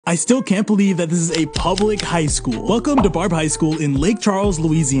I still can't believe that this is a public high school. Welcome to Barbe High School in Lake Charles,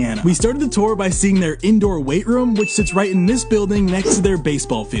 Louisiana. We started the tour by seeing their indoor weight room, which sits right in this building next to their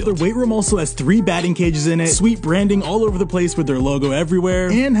baseball field. Their weight room also has 3 batting cages in it, sweet branding all over the place with their logo everywhere,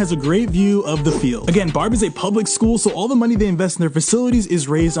 and has a great view of the field. Again, Barbe is a public school, so all the money they invest in their facilities is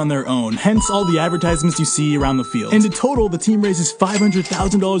raised on their own, hence all the advertisements you see around the field. And in total, the team raises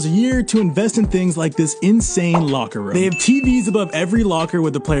 $500,000 a year to invest in things like this insane locker room. They have TVs above every locker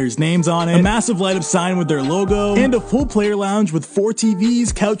with the players' names on it, a massive light-up sign with their logo, and a full player lounge with 4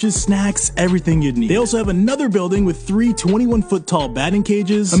 TVs, couches, snacks, everything you'd need. They also have another building with 3 21-foot tall batting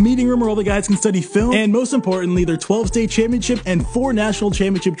cages, a meeting room where all the guys can study film, and most importantly, their 12-state championship and 4 national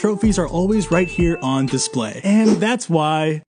championship trophies are always right here on display. And that's why